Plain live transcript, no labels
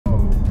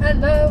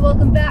Hello,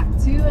 welcome back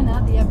to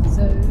another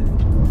episode.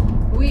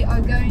 We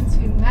are going to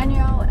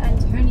Manuel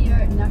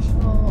Antonio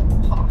National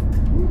Park.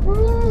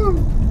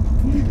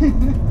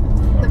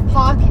 The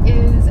park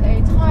is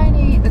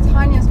the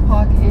tiniest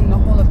park in the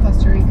whole of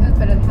Costa Rica,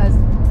 but it has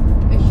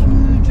a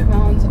huge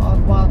amount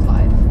of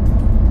wildlife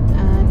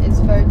and it's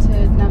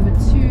voted number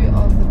 2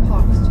 of the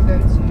parks to go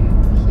to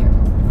here.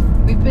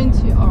 We've been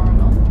to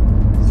Arnold,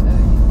 so you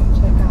can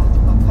check out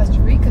our Costa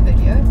Rica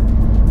video.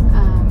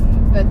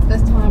 But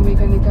this time we're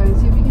going to go and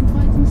see if we can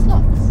find some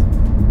sloths.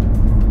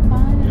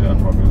 Bye. Yeah,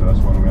 probably the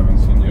last one we haven't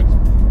seen yet.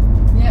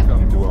 Yeah.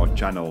 Welcome to our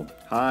channel.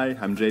 Hi,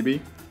 I'm JB.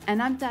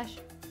 And I'm Dash.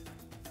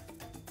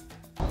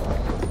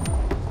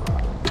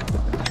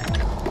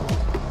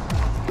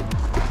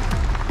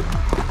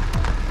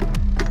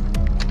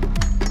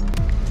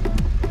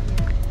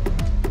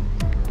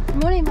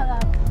 Good morning, my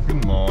love.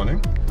 Good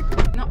morning.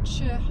 Not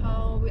sure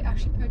how we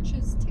actually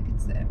purchase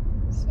tickets there.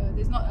 So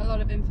there's not a lot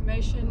of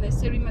information. They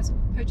said we must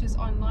purchase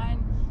online.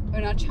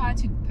 When I tried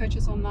to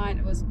purchase online,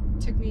 it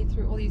took me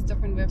through all these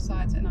different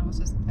websites, and I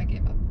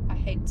gave up. I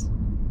hate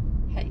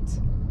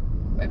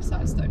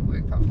websites don't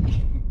work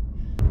properly.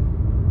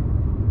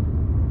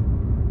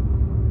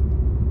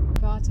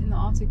 But in the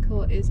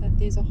article is that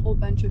there's a whole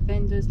bunch of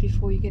vendors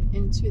before you get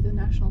into the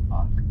national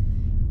park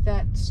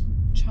that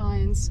try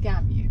and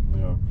scam you.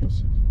 Ja,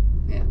 precies.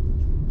 Yeah.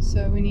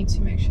 So we need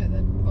to make sure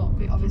that, well,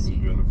 we obviously.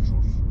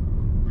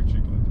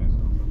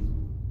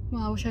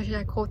 Well, I wish I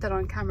had caught that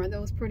on camera.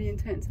 That was pretty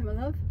intense, my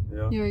love.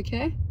 Yeah. You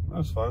okay?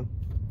 That's fine.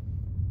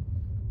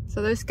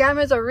 So those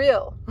scammers are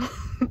real.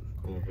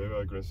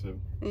 Very aggressive.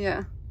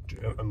 Yeah.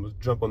 I must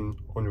jump on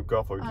your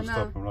car for you to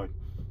stop. I'm like,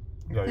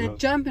 yeah, They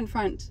jump in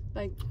front,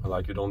 like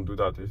you don't do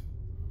that.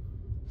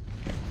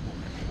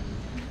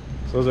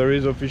 So there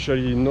is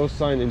officially no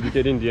sign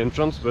indicating the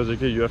entrance.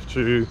 Basically, you have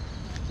to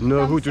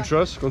know who to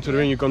trust.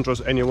 Considering you can't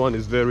trust anyone,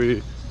 it's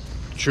very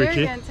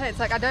tricky. very intense.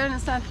 Like I don't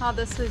understand how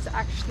this is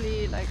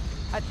actually like.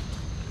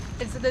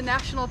 It's the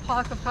national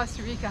park of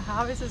Costa Rica.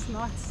 How is this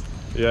not?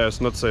 Yeah,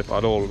 it's not safe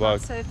at all. Not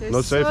safe.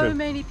 There's so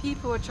many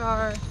people which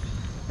are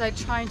like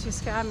trying to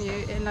scam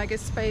you in like a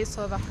space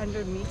of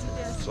 100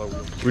 meters. So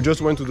we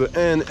just went to the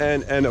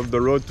end of the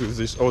road to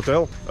this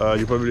hotel.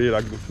 You probably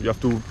you have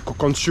to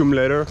consume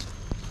later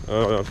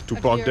to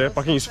park there.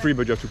 Parking is free,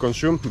 but you have to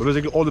consume. But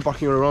basically all the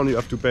parking around you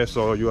have to pay,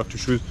 so you have to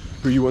choose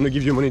who you want to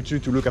give your money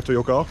to look after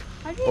your car.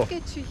 How do you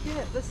get to here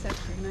at this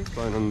section? Like,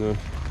 fine on the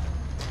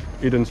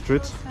hidden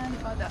streets.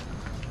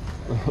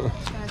 Okay,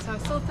 so I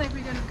still think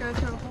we're going to go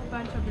through a whole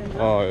bunch of them.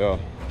 Oh yeah.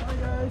 Hi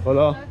guys.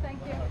 Hola. No, thank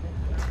you.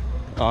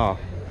 Ah.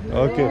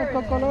 Okay.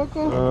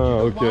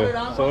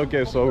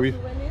 Okay. So we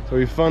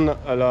found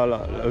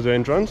the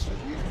entrance.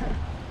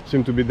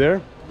 Seem to be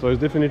there. So it's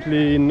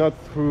definitely not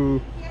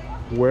through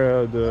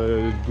where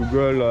the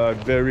Google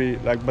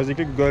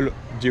basically Google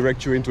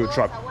direct you into a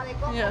trap.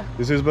 Yeah.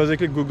 This is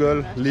basically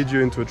Google lead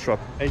you into a trap.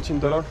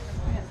 $18.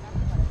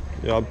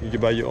 Yeah, you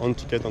buy your own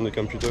ticket on the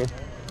computer.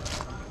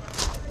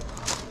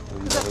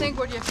 Because I think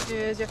what you have to do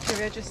is you have to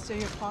register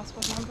your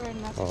passport number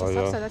and that sort of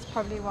stuff, so that's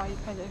probably why you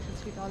pay the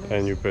extra $2.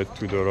 And you pay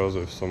 $2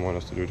 if someone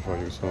has to do it for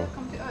you. So. Oh,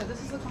 this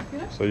is the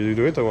computer? So you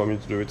do it or want me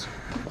to do it?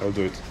 I'll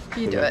do it.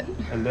 You do it.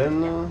 And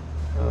then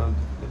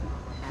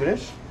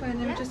finish? Wait,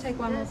 let me just take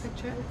one more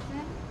picture.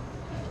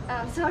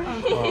 Sorry.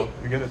 Oh,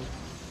 you get it.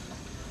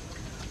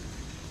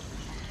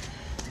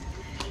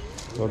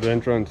 So the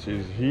entrance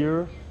is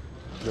here.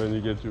 Then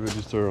you get to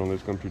register on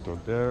this computer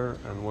there,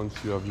 and once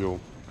you have your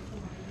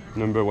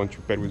number, once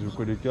you pay with your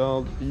credit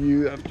card,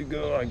 you have to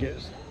go, I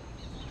guess,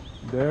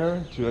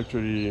 there to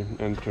actually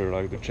enter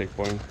like the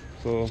checkpoint.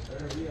 So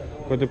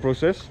quite the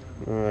process.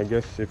 I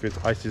guess if it's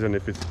high season,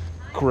 if it's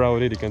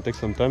crowded, it can take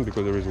some time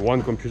because there is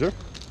one computer.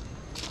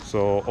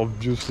 So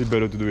obviously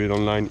better to do it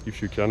online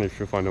if you can, if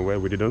you find a way.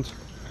 We didn't,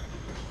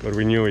 but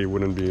we knew it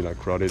wouldn't be like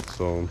crowded,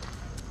 so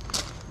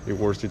it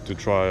worth it to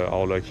try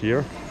our luck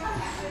here.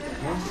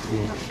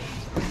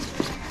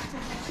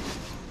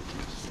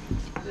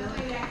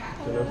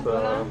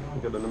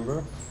 Get the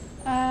number?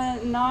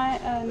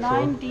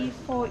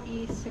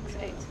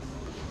 9D4E68.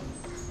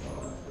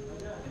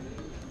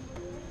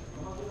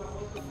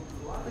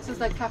 This is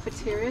like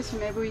cafeteria, so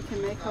maybe we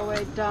can make our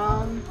way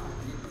down.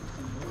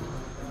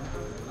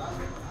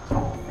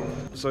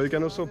 So you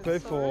can also pay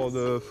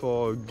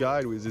for a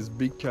guide with this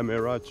big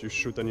camera to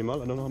shoot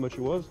animal. I don't know how much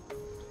it was.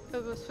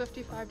 It was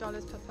 $55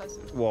 per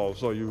person. Wow,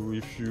 so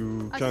if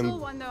you can... I saw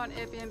one though on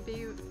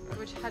Airbnb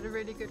which had a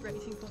really good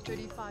rating for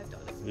 $35.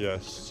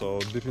 Yes, so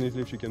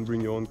definitely if you can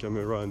bring your own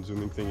camera and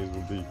zooming thing, it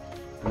will be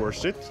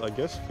worth it, I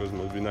guess, because it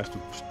must be nice to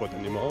spot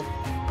animals.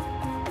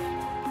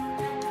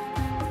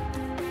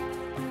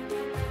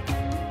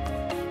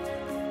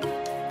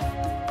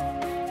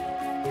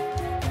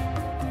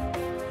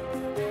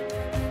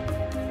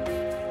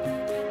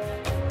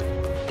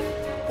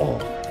 Oh,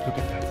 look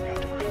at that.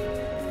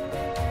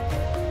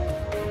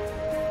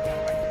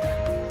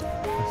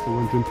 That's the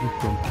one jumping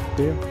from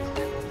there.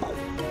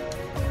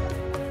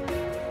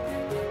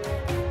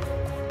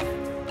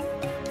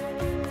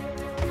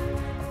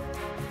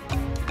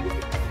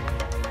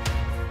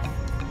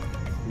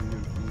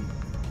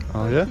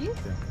 Oh yeah? Monkeys?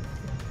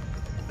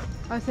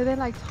 Oh, so they're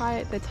like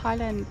the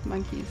Thailand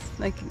monkeys,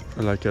 like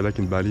Like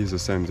in Bali is the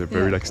same. They're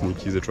very like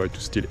sneaky. They try to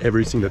steal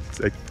everything that's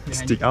like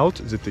stick out.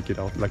 They take it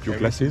out, like your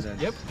glasses.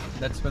 Yep,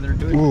 that's what they're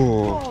doing.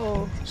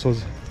 Oh. So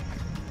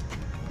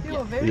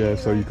you're very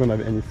so you can't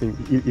have anything.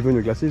 Even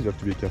your glasses, you have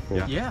to be careful.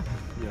 Yeah.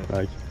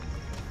 Like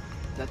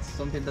That's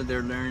something that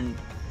they're learned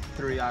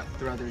throughout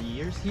their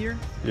years here.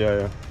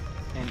 yeah.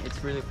 And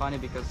it's really funny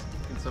because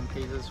in some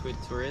cases with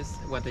tourists,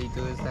 what they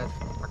do is that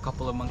a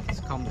couple of monkeys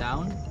come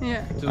down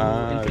to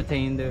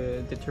entertain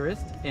the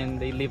tourists, and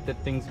they leave the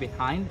things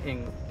behind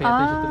and pay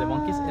attention to the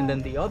monkeys, and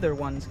then the other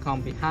ones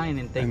come behind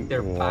and take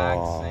their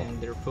bags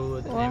and their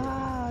food and everything.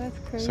 Wow, that's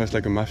crazy. So it's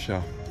like a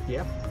mafia.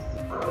 Yep.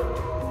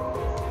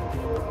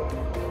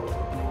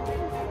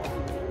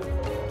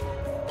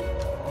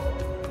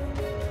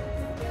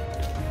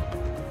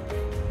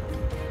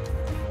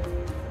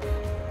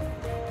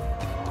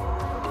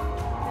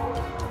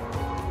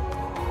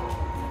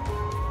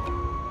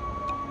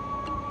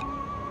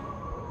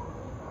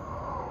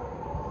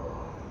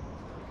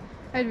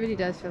 It really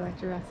does feel like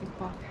Jurassic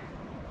Park.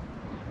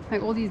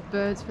 Like all these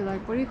birds feel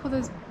like, what do you call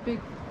those big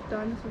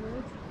dinosaur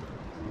birds?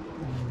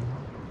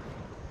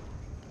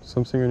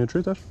 Something on your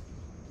tree, Tash?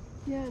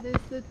 Yeah,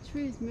 there's the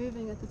trees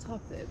moving at the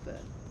top there,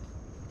 but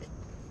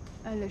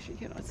I literally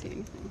cannot see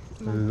anything.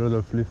 There's a lot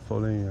of leaf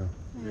falling here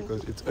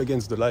because it's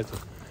against the light.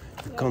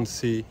 You can't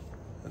see.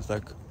 It's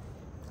like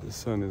the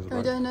sun is.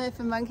 I don't know if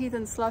monkeys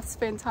and sloths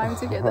spend time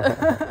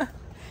together.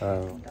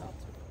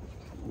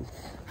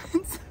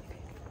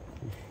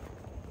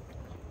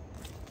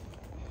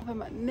 Oh,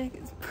 my neck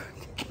is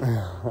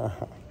broken.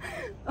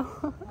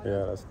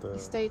 Yeah, that's the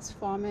Estates,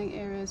 farming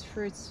areas,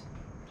 fruits,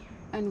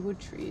 and wood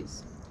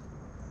trees.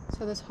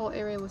 So this whole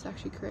area was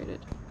actually created.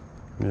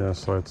 Yeah,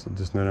 so it's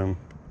Disneyland.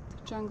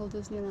 Jungle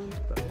Disneyland.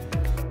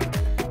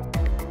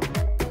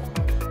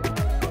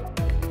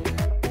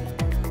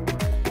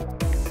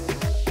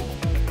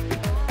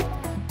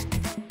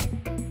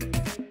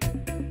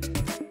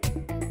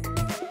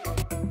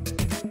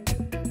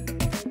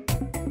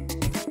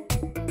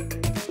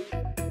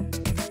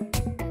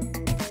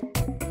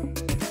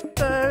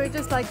 So we're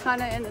just like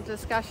kind of in the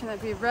discussion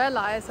that we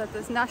realized that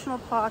this national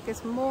park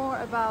is more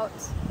about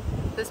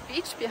this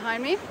beach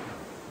behind me,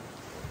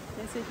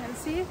 as you can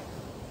see,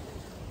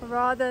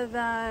 rather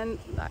than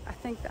I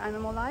think the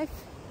animal life.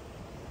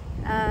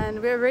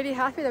 And we're really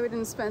happy that we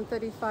didn't spend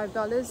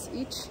 $35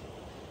 each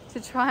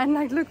to try and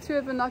like look through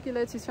a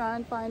binocular to try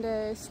and find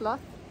a sloth.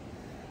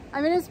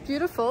 I mean, it's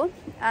beautiful,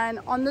 and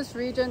on this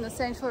region, the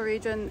central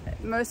region,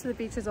 most of the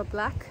beaches are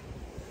black.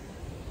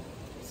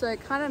 So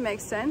it kind of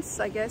makes sense,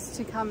 I guess,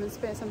 to come and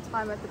spend some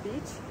time at the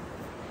beach.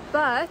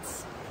 But,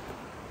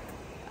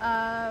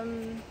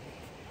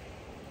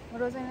 what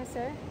was I going to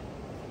say?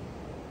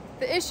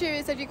 The issue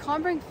is that you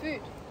can't bring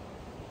food.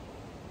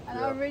 And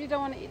I really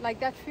don't want to eat, like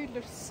that food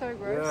looks so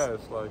gross. Yeah,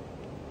 it's like,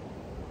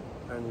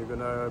 and you're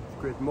gonna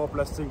create more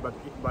plastic by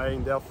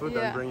buying their food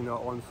than bringing our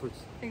own food.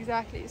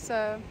 Exactly,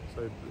 so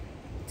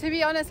to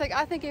be honest, like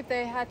I think if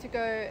they had to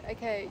go,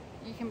 okay,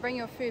 you can bring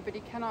your food, but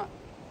you can't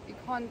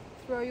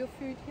throw your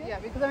food here. Yeah,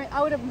 because I mean,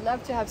 I would have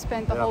loved to have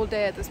spent the whole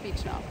day at this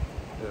beach now.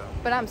 Yeah.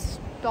 But I'm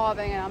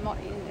starving and I'm not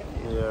eating it.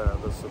 Yeah,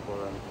 that's the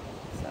problem.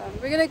 So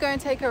we're gonna go and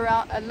take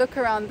a look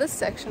around this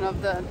section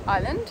of the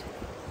island,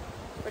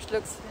 which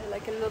looks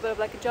like a little bit of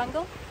like a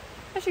jungle.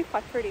 Actually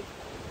quite pretty.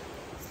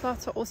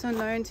 Sloths are also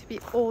known to be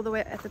all the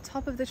way at the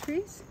top of the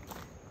trees,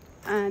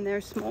 and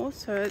they're small,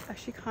 so it's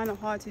actually kind of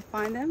hard to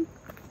find them.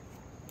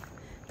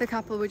 The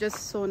couple we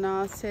just saw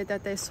now said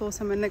that they saw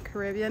some in the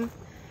Caribbean,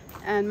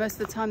 and most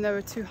of the time they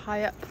were too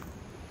high up.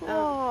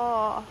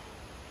 Oh,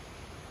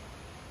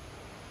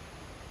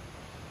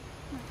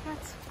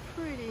 that's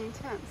pretty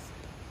intense.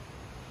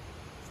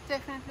 It's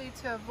definitely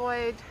to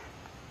avoid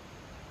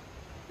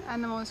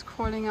animals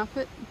crawling up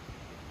it.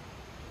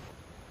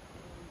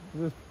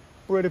 It's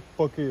pretty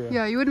pokey.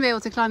 Yeah, you wouldn't be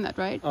able to climb that,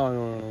 right? Oh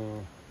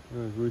no,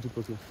 it's really too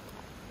pokey.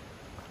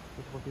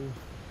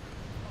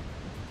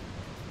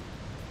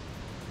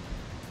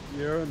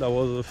 Here, that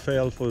was a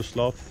fail for the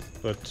sloth,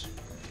 but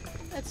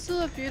it's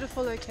still a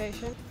beautiful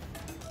location.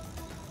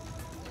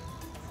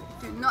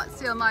 Do not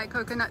steal my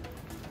coconut.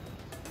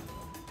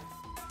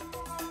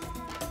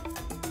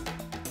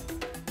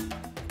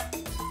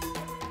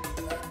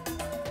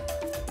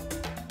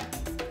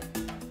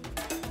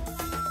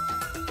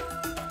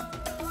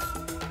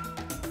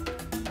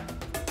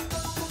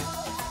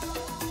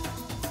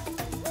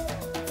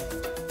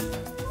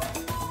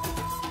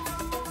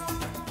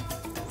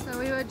 So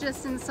we were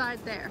just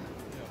inside there.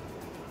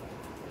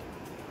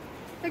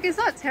 Like, it's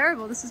not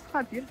terrible. This is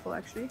quite beautiful,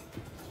 actually.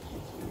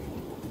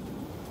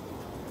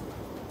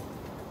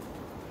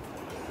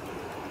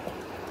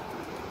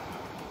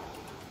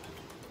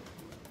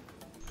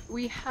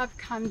 We have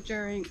come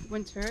during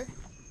winter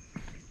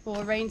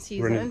or rain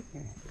season,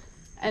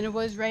 and it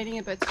was raining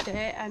a bit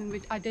today.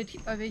 And I did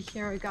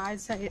overhear a guide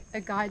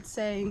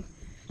saying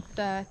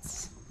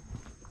that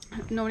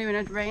normally when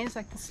it rains,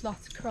 like the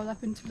sloths curl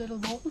up into little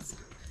balls,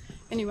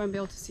 and you won't be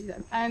able to see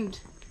them. And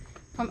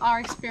from our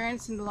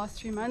experience in the last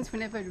 3 months,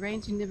 whenever it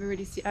rains, you never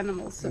really see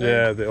animals. So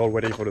yeah, they're all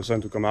waiting for the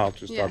sun to come out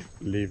to start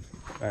leave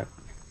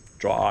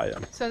dry.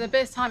 So the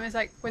best time is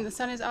like when the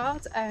sun is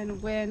out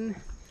and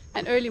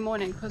early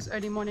morning, because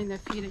early morning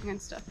they're feeding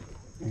and stuff.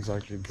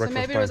 Exactly. So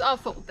maybe it was our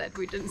fault that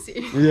we didn't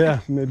see. Yeah,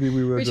 maybe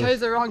we chose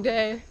the wrong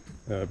day.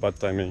 Bad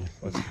timing.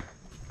 But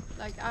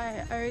like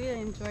I really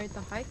enjoyed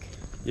the hike.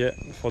 Yeah,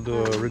 for the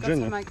region.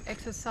 Got some like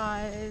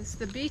exercise.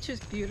 The beach is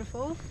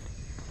beautiful,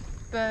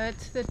 but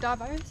the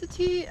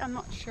diversity I'm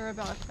not sure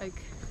about.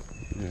 Like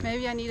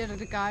maybe I needed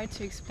a guide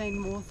to explain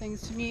more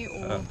things to me,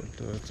 or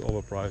it's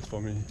overpriced for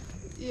me.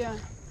 Yeah.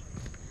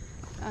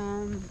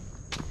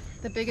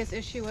 The biggest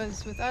issue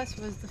was with us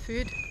was the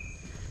food.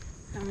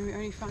 I mean, we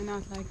only found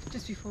out like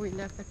just before we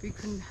left that we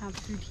couldn't have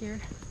food here.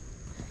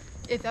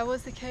 If that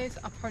was the case,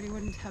 I probably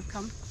wouldn't have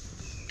come.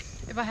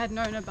 If I had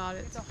known about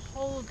it. It's a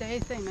whole day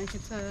thing. Like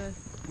it's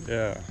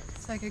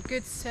like a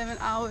good 7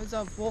 hours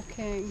of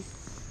walking,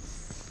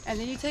 and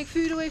then you take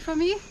food away from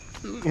me.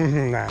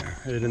 Nah,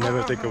 you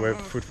never take away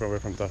food away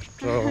from Tash.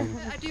 So.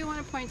 I do want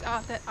to point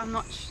out that I'm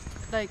not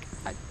like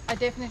I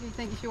definitely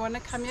think if you want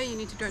to come here, you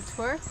need to do a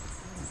tour.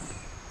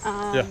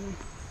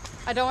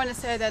 I don't want to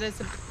say that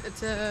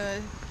it's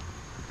a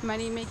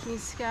money-making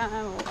scam,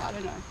 or I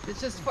don't know. It's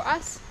just for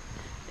us,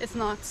 it's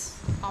not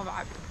our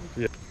vibe.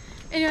 Yeah.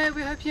 Anyway,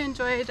 we hope you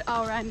enjoyed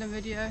our random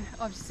video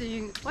of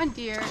seeing one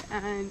deer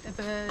and a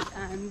bird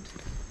and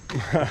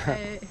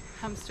a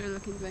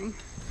hamster-looking thing.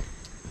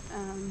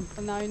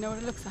 But now you know what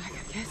it looks like,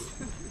 I guess.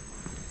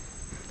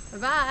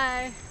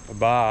 Bye-bye.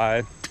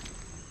 Bye.